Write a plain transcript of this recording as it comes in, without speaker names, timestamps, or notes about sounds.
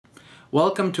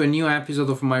Welcome to a new episode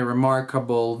of my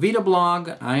remarkable video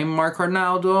blog. I'm Marco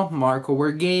Arnaudo, Marco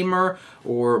War Gamer,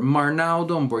 or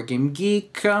Marnaudo on Board Game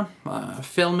Geek,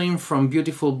 filming from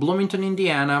beautiful Bloomington,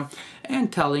 Indiana, and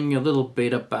telling you a little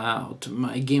bit about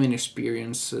my gaming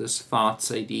experiences, thoughts,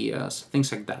 ideas,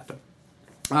 things like that.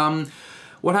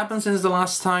 What happened since the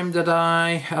last time that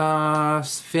I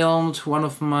filmed one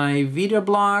of my video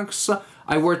blogs?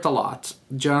 I worked a lot.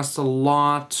 Just a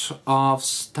lot of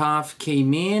stuff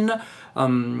came in,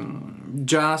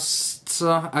 just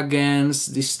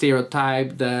against the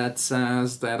stereotype that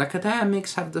says that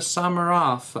academics have the summer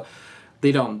off.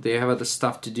 They don't. They have other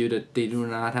stuff to do that they do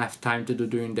not have time to do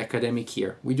during the academic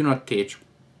year. We do not teach.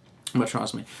 But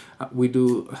trust me, we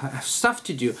do have stuff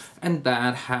to do, and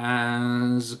that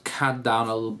has cut down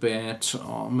a little bit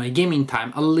on my gaming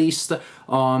time, at least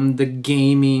on the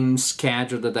gaming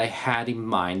schedule that I had in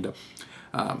mind.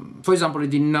 For example, I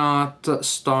did not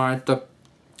start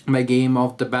my game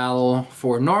of the Battle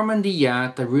for Normandy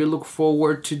yet. I really look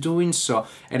forward to doing so,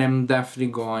 and I'm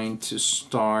definitely going to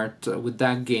start with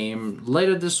that game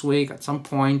later this week at some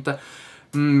point.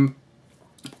 On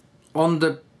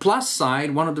the plus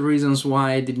side, one of the reasons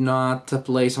why I did not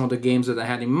play some of the games that I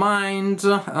had in mind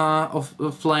of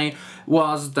playing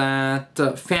was that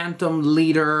Phantom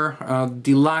Leader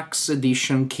Deluxe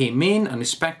Edition came in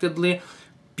unexpectedly.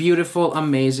 Beautiful,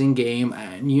 amazing game,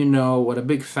 and you know what a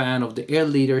big fan of the Air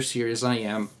Leader series I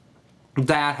am.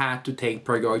 That had to take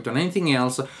priority on anything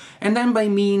else. And then by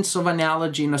means of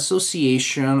analogy and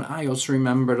association, I also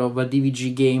remembered of a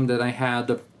DVG game that I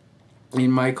had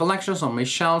in my collections, on my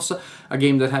shelves, a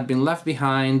game that had been left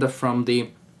behind from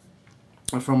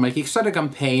my Kickstarter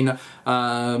campaign,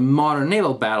 Modern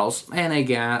Naval Battles, and I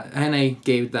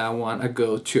gave that one a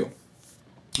go too.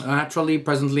 Actually,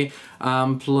 presently,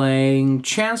 I'm playing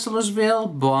Chancellorsville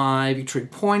by Victory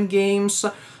Point Games.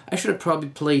 I should have probably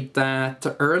played that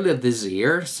earlier this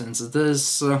year, since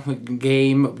this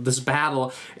this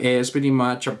battle is pretty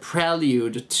much a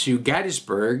prelude to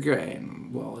Gettysburg,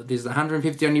 and well, it is the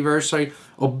 150th anniversary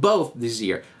of both this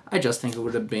year. I just think it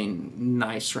would have been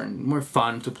nicer and more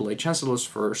fun to play Chancellors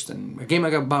first, and a game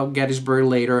about Gettysburg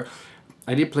later.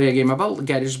 I did play a game about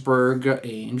Gettysburg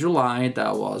in July.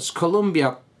 That was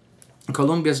Columbia's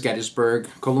Gettysburg,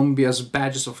 Columbia's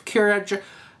Badges of Courage.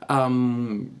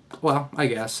 Well, I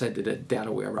guess I did it the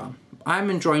other way around. I'm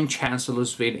enjoying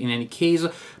Chancellorsville in any case.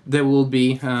 There will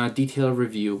be a detailed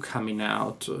review coming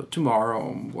out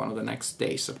tomorrow, one of the next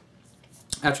days.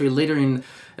 Actually, later in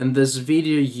this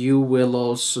video, you will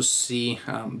also see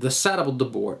the setup of the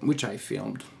board, which I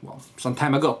filmed, well, some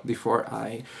time ago, before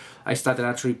I started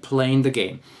actually playing the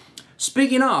game.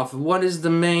 Speaking of, what is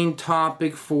the main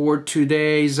topic for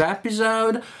today's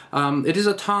episode? It is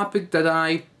a topic that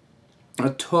I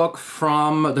took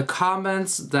from the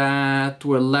comments that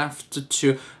were left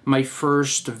to my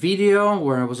first video,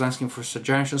 where I was asking for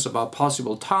suggestions about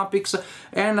possible topics,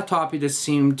 and a topic that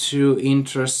seemed to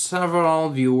interest several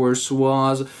viewers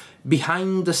was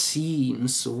behind the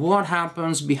scenes. What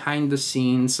happens behind the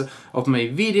scenes of my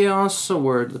videos,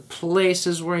 where the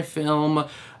places where I film,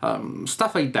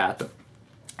 stuff like that.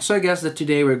 So I guess that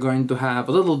today we're going to have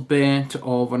a little bit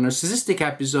of a narcissistic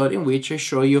episode in which I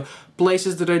show you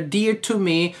places that are dear to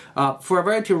me for a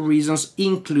variety of reasons,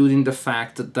 including the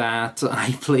fact that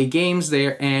I play games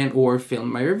there and or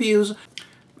film my reviews.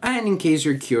 And in case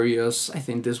you're curious, I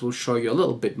think this will show you a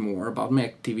little bit more about my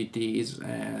activities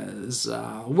as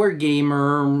a war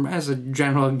gamer, as a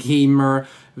general gamer,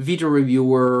 video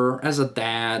reviewer, as a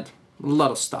dad, a lot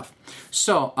of stuff.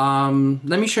 So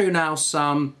let me show you now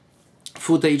some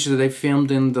footage that I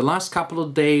filmed in the last couple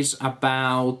of days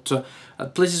about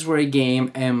places where I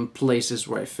game and places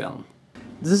where I film.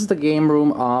 This is the game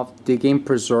room of the Game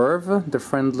Preserve, the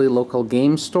friendly local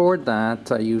game store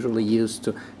that I usually use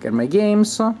to get my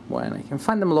games when I can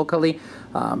find them locally.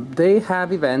 They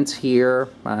have events here,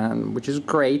 which is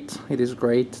great. It is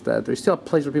great that there's still a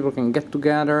place where people can get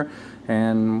together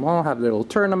and, well, have little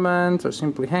tournaments or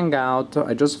simply hang out.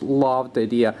 I just love the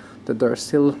idea that there are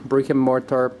still brick and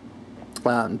mortar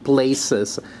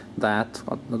places that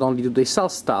not only do they sell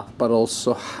stuff, but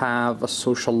also have a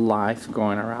social life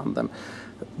going around them.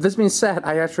 This being said,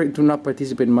 I actually do not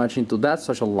participate much into that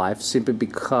social life simply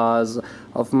because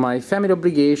of my family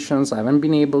obligations. I haven't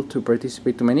been able to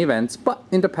participate to many events, but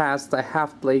in the past I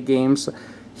have played games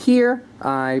here.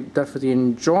 I definitely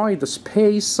enjoy the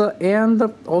space, and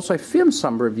also I filmed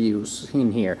some reviews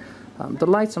in here. The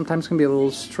light sometimes can be a little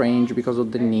strange because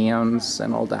of the neons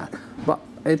and all that, but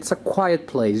it's a quiet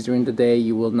place. During the day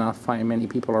you will not find many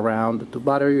people around to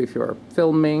bother you if you're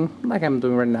filming, like I'm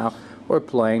doing right now, or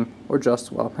playing, or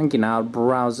just, well, hanging out,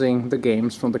 browsing the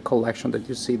games from the collection that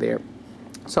you see there.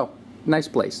 So, nice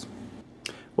place.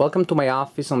 Welcome to my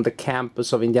office on the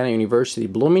campus of Indiana University,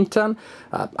 Bloomington.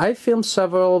 I filmed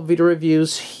several video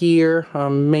reviews here,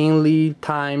 mainly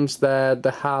times that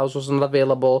the house wasn't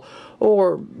available,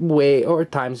 or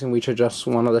times in which I just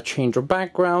wanted a change of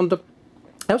background.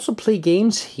 I also play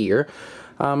games here.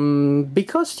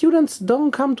 Because students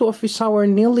don't come to office hour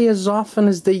nearly as often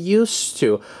as they used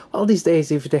to. Well, these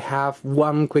days, if they have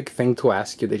one quick thing to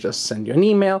ask you, they just send you an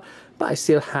email, but I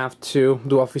still have to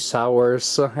do office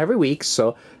hours every week,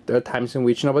 so there are times in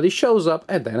which nobody shows up,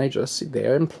 and then I just sit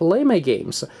there and play my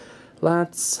games.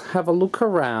 Let's have a look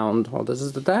around. Well, this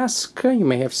is the desk you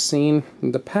may have seen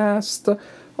in the past.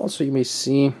 Also, you may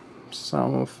see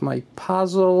some of my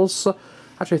puzzles.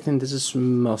 Actually, I think this is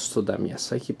most of them,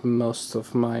 yes. I keep most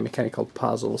of my mechanical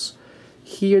puzzles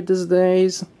here these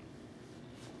days.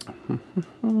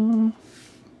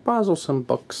 Puzzles and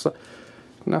books.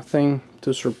 Nothing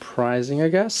too surprising, I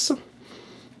guess.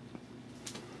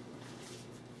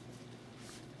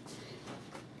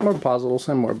 More puzzles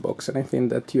and more books, and I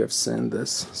think that you have seen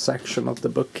this section of the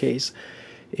bookcase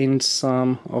in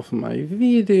some of my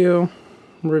video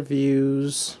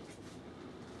reviews.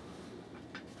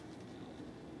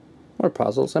 More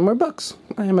puzzles and more books.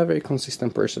 I am a very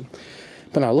consistent person.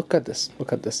 But now look at this.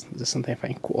 Look at this. This is something I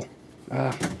find cool.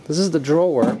 This is the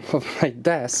drawer of my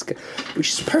desk, which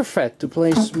is perfect to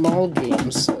play small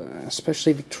games,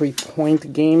 especially victory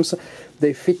point games.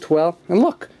 They fit well. And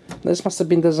look, this must have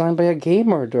been designed by a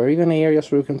gamer. There are even areas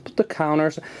where you can put the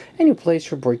counters and you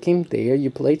place your board game there. You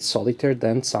play solitaire,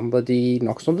 then somebody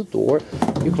knocks on the door,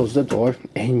 you close the door,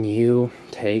 and you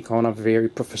take on a very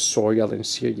professorial and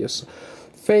serious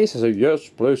face. I say, yes,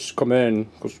 please come in,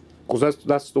 because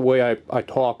that's the way I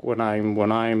talk when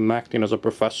I'm acting as a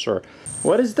professor.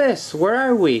 What is this? Where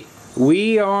are we?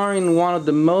 We are in one of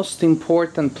the most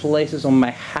important places on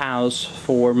my house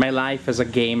for my life as a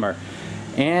gamer,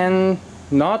 and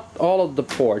not all of the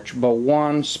porch, but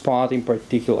one spot in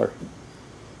particular.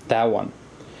 That one.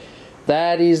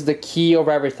 That is the key of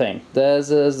everything.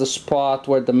 This is the spot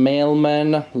where the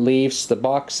mailman leaves the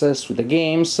boxes with the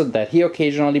games that he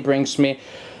occasionally brings me.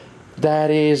 That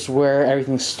is where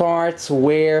everything starts,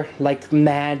 where like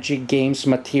magic games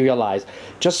materialize.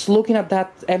 Just looking at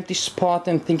that empty spot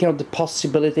and thinking of the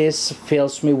possibilities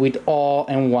fills me with awe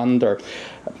and wonder.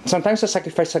 Sometimes I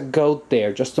sacrifice a goat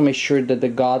there just to make sure that the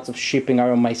gods of shipping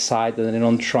are on my side and they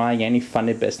don't try any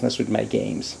funny business with my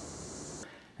games.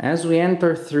 As we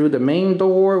enter through the main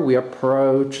door, we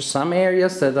approach some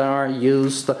areas that are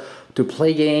used to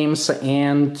play games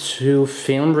and to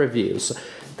film reviews.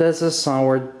 This is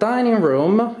our dining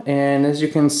room, and as you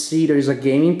can see, there is a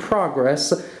game in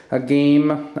progress, a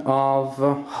game of,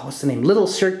 what's the name, Little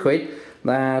Circuit,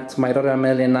 that my daughter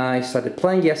Amelia and I started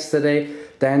playing yesterday.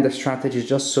 Then the strategy is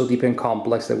just so deep and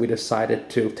complex that we decided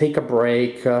to take a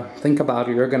break, think about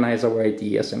it, organize our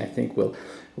ideas, and I think we'll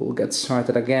get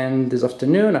started again this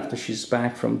afternoon after she's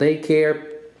back from daycare.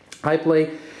 I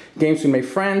play games with my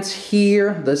friends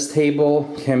here. This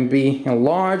table can be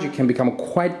enlarged, it can become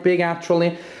quite big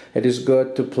actually. It is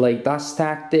good to play Dust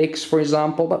Tactics, for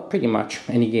example, but pretty much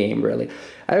any game really.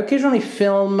 I occasionally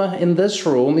film in this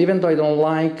room, even though I don't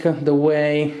like the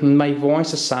way my voice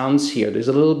sounds here. There's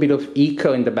a little bit of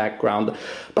echo in the background,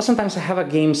 but sometimes I have a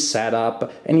game set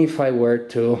up, and if I were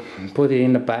to put it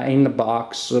in the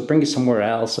box, bring it somewhere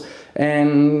else,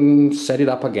 and set it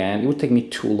up again, it would take me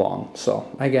too long. So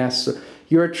I guess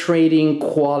you're trading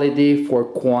quality for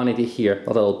quantity here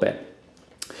a little bit.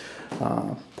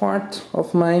 Part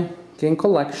of my game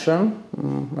collection,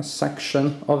 a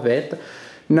section of it.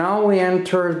 Now we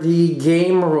enter the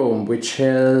game room, which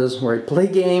is where I play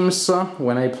games.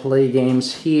 When I play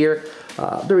games here,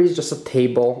 there is just a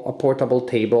table, a portable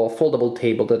table, a foldable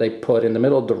table that I put in the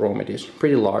middle of the room. It is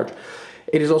pretty large.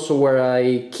 It is also where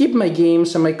I keep my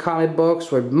games and my comic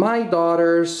books, where my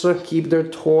daughters keep their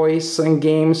toys and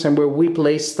games, and where we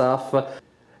play stuff.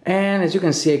 And as you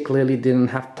can see, I clearly didn't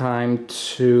have time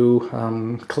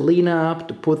to clean up,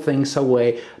 to put things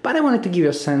away, but I wanted to give you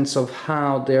a sense of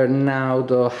how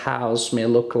the house may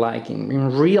look like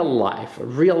in real life, a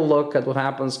real look at what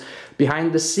happens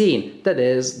behind the scene. That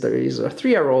is, there is a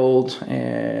 3-year-old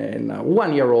and a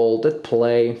 1-year-old that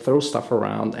play, throw stuff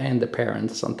around, and the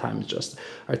parents sometimes just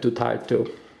are too tired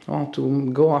to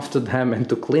go after them and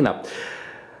to clean up.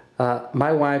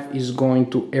 My wife is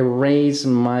going to erase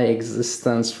my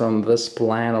existence from this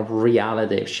plan of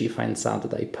reality if she finds out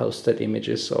that I posted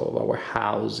images of our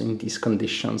house in these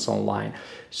conditions online.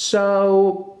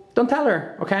 So don't tell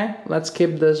her, okay? Let's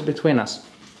keep this between us.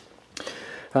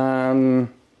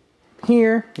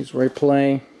 Here is where I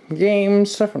play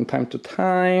games from time to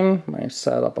time. I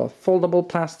set up a foldable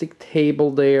plastic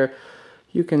table there.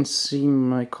 You can see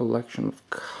my collection of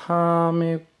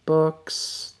comic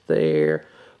books there.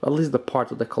 At least the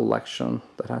part of the collection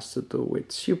that has to do with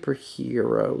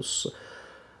superheroes.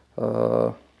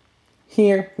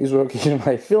 Here is where occasionally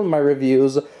I film my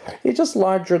reviews. It's just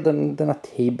larger than a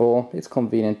table. It's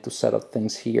convenient to set up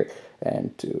things here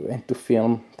and to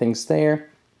film things there.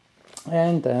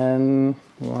 And then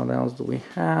what else do we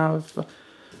have?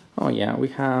 Oh yeah, we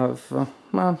have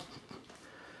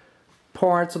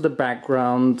parts of the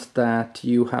background that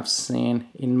you have seen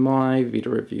in my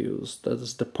video reviews. That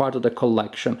is the part of the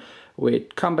collection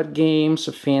with combat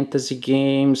games, fantasy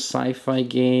games, sci-fi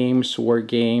games, war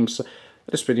games.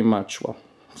 That's pretty much, well,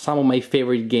 some of my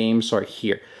favorite games are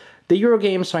here. The Euro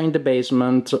games are in the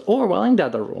basement, or well, in the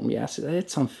other room. Yes,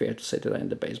 it's unfair to say that they're in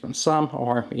the basement. Some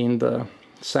are in the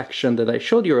section that I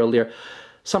showed you earlier.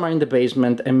 Some are in the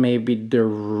basement, and maybe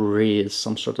there is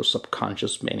some sort of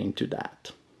subconscious meaning to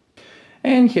that.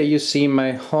 And here you see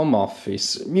my home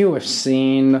office. You have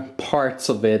seen parts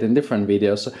of it in different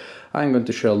videos. I'm going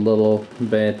to show a little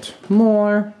bit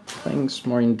more things,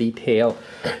 more in detail.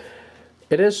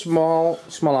 It is small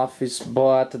office,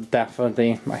 but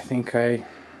definitely I think I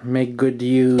make good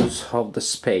use of the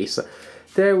space.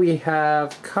 There we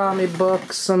have comic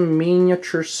books, some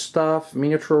miniature stuff,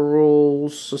 miniature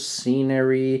rules,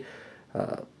 scenery,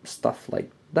 stuff like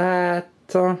that.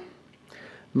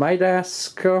 My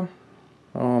desk.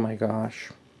 Oh my gosh.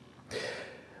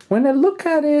 When I look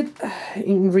at it,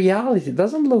 in reality, it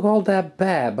doesn't look all that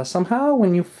bad, but somehow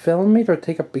when you film it or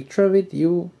take a picture of it,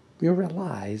 you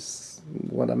realize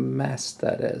what a mess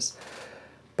that is.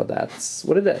 But that's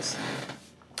what it is.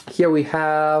 Here we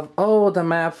have, oh, the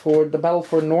map for the Battle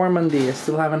for Normandy. I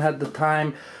still haven't had the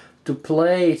time to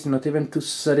play it, not even to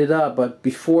set it up, but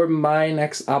before my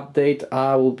next update,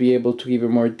 I will be able to give you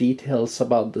more details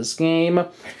about this game.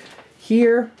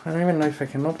 Here, I don't even know if I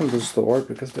can open this door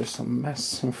because there's some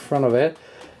mess in front of it.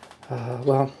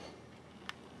 Well,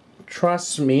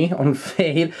 trust me on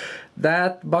faith,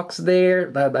 that box there,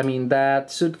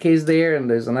 that suitcase there, and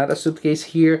there's another suitcase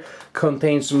here,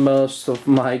 contains most of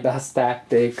my Dust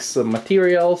Tactics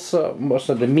materials, most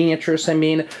of the miniatures I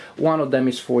mean. One of them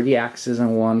is for the Axis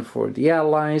and one for the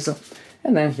Allies.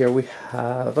 And then here we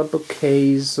have a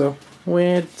bookcase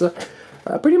with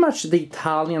pretty much the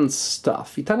Italian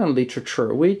stuff, Italian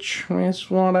literature, which is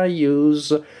what I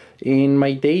use in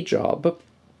my day job.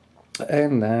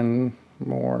 And then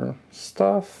more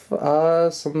stuff,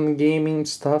 some gaming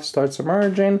stuff starts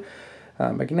emerging,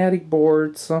 magnetic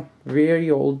boards, very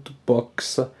old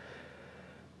books.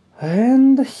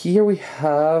 And here we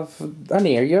have an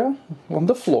area on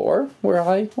the floor where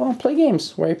I play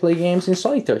games, in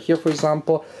solitaire. Here, for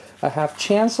example, I have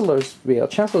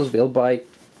Chancellorsville by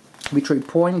Victory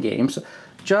Point Games,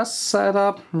 just set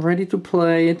up, ready to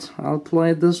play it. I'll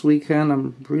play it this weekend.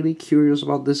 I'm really curious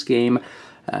about this game.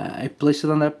 I placed it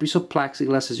on that piece of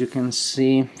plexiglass, as you can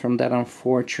see from that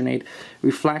unfortunate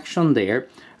reflection there.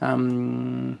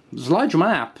 It's a large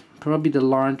map, probably the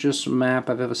largest map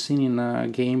I've ever seen in a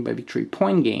game by Victory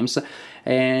Point Games,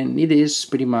 and it is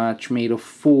pretty much made of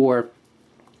 4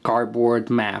 cardboard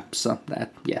maps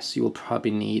that, yes, you will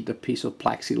probably need a piece of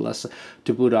plexiglass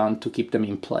to put on to keep them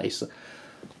in place.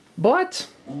 But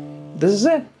this is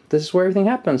it. This is where everything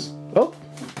happens. Oh,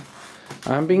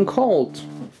 I'm being called.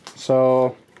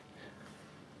 So,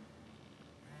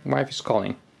 wife is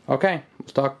calling. Okay, we'll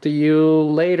talk to you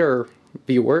later,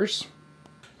 viewers.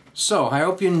 So, I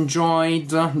hope you enjoyed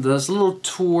this little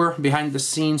tour behind the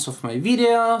scenes of my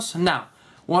videos. Now,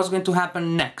 what's going to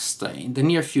happen next in the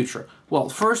near future? Well,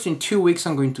 first, in 2 weeks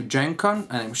I'm going to GenCon,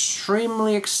 and I'm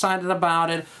extremely excited about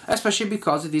it, especially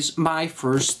because it is my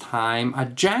first time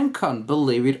at GenCon,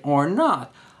 believe it or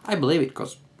not. I believe it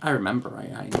because I remember,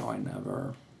 I know I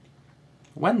never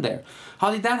went there.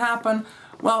 How did that happen?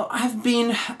 Well, I've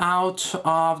been out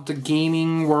of the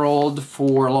gaming world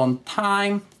for a long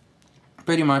time,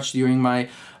 pretty much during my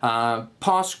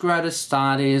postgraduate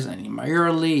studies and in my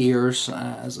early years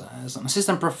as an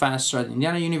assistant professor at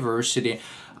Indiana University.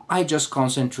 I just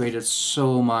concentrated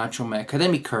so much on my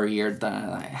academic career that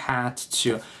I had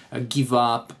to give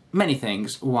up many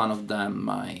things. One of them,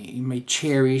 my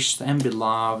cherished and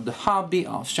beloved hobby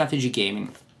of strategy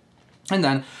gaming. And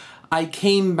then I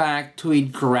came back to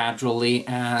it gradually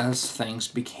as things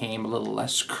became a little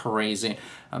less crazy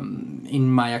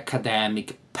in my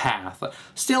academic path.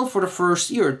 Still, for the first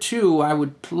year or two, I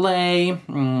would play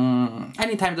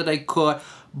anytime that I could,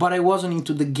 but I wasn't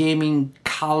into the gaming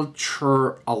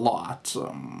culture a lot.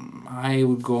 I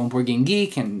would go on Board Game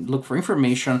Geek and look for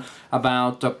information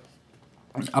about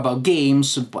about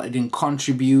games, but I didn't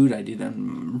contribute, I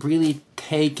didn't really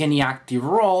take any active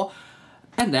role.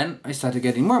 And then I started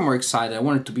getting more and more excited, I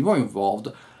wanted to be more involved.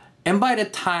 And by the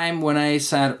time when I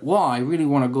said, well, I really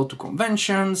want to go to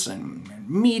conventions and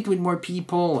meet with more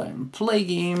people and play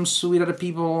games with other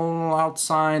people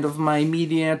outside of my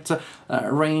immediate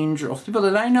range of people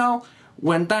that I know,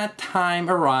 when that time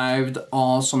arrived,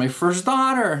 also my first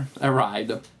daughter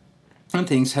arrived. And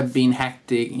things have been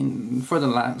hectic for the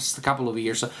last couple of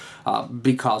years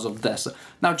because of this.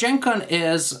 Now, GenCon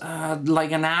is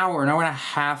like an hour and a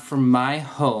half from my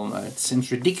home. It seems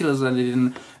ridiculous that I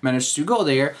didn't manage to go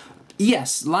there.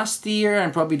 Yes, last year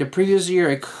and probably the previous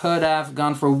year I could have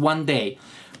gone for one day.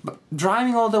 But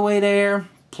driving all the way there,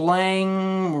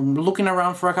 playing, looking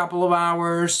around for a couple of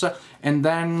hours, and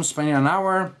then spending an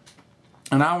hour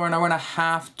and a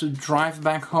half to drive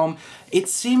back home, it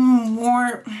seemed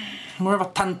more of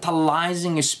a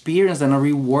tantalizing experience than a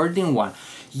rewarding one.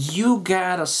 You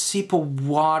get a sip of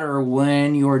water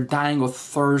when you're dying of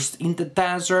thirst in the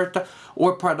desert,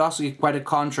 or paradoxically quite the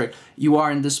contrary, you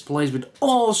are in this place with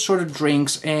all sort of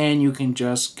drinks and you can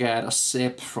just get a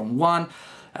sip from one.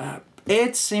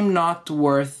 It seemed not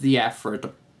worth the effort.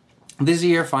 This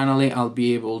year, finally, I'll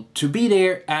be able to be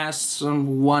there as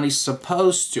one is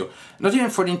supposed to. Not even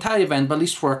for the entire event, but at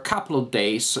least for a couple of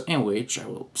days in which I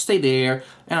will stay there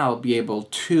and I'll be able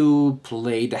to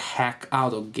play the heck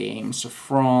out of games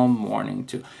from morning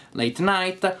to late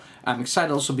night. I'm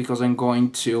excited also because I'm going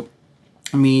to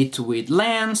meet with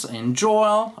Lance and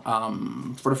Joel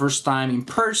for the first time in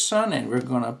person, and we're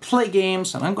gonna play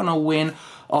games and I'm gonna win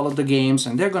all of the games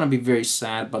and they're gonna be very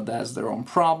sad, but that's their own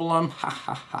problem. Ha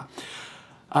ha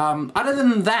ha. Other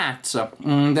than that,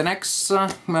 the next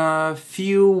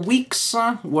few weeks,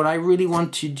 what I really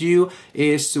want to do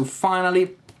is to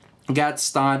finally get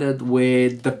started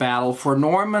with the battle for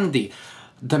Normandy.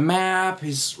 The map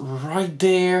is right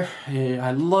there.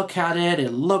 I look at it,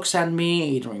 it looks at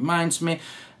me, it reminds me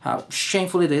how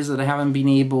shameful it is that I haven't been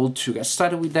able to get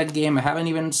started with that game. I haven't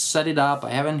even set it up, I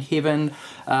haven't even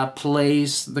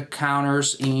placed the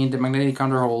counters in the magnetic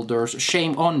counter holders.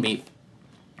 Shame on me.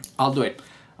 I'll do it.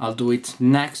 I'll do it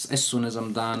next as soon as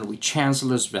I'm done with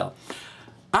Chancellorsville.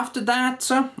 After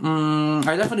that,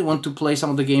 I definitely want to play some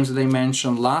of the games that I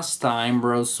mentioned last time,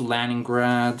 Roads to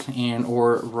Leningrad and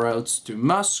or Roads to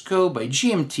Moscow by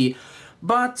GMT.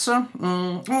 But,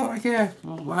 well, yeah,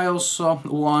 I also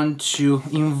want to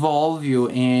involve you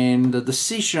in the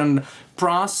decision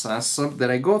process that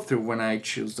I go through when I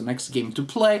choose the next game to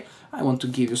play. I want to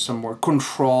give you some more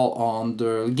control on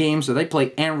the games that I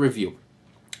play and review.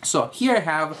 So here I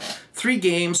have 3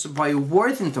 games by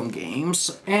Worthington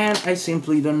Games, and I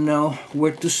simply don't know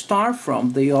where to start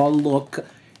from. They all look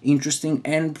interesting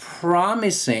and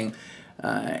promising.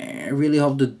 I really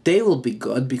hope that they will be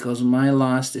good, because my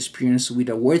last experience with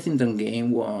a Worthington game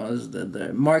was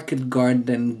the Market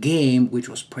Garden game, which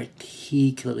was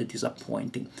particularly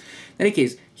disappointing. In any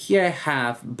case, here I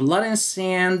have Blood and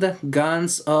Sand,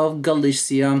 Guns of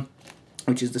Galicia,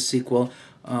 which is the sequel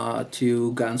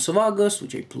to Guns of August,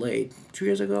 which I played 2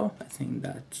 years ago. I think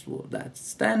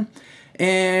that's then.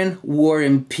 And War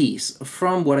and Peace,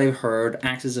 from what I've heard,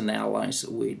 Axis and Allies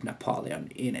with Napoleon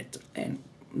in it and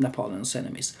Napoleon's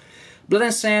enemies. Blood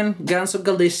and Sand, Guns of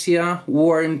Galicia,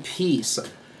 War and Peace.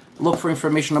 Look for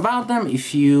information about them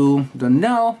if you don't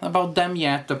know about them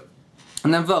yet.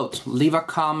 And then vote, leave a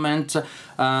comment,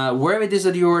 wherever it is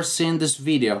that you're seeing this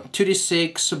video,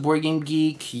 2D6, Board Game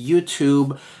Geek,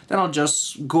 YouTube, then I'll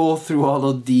just go through all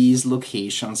of these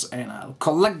locations and I'll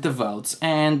collect the votes,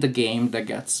 and the game that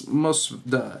gets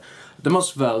the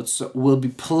most votes will be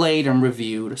played and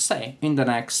reviewed, say, in the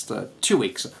next 2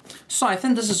 weeks. So I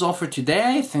think this is all for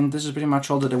today. I think this is pretty much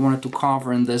all that I wanted to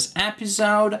cover in this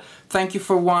episode. Thank you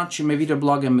for watching my video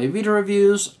blog and my video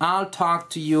reviews. I'll talk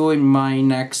to you in my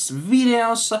next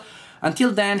videos.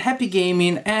 Until then, happy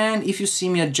gaming, and if you see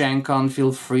me at GenCon,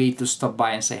 feel free to stop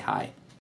by and say hi.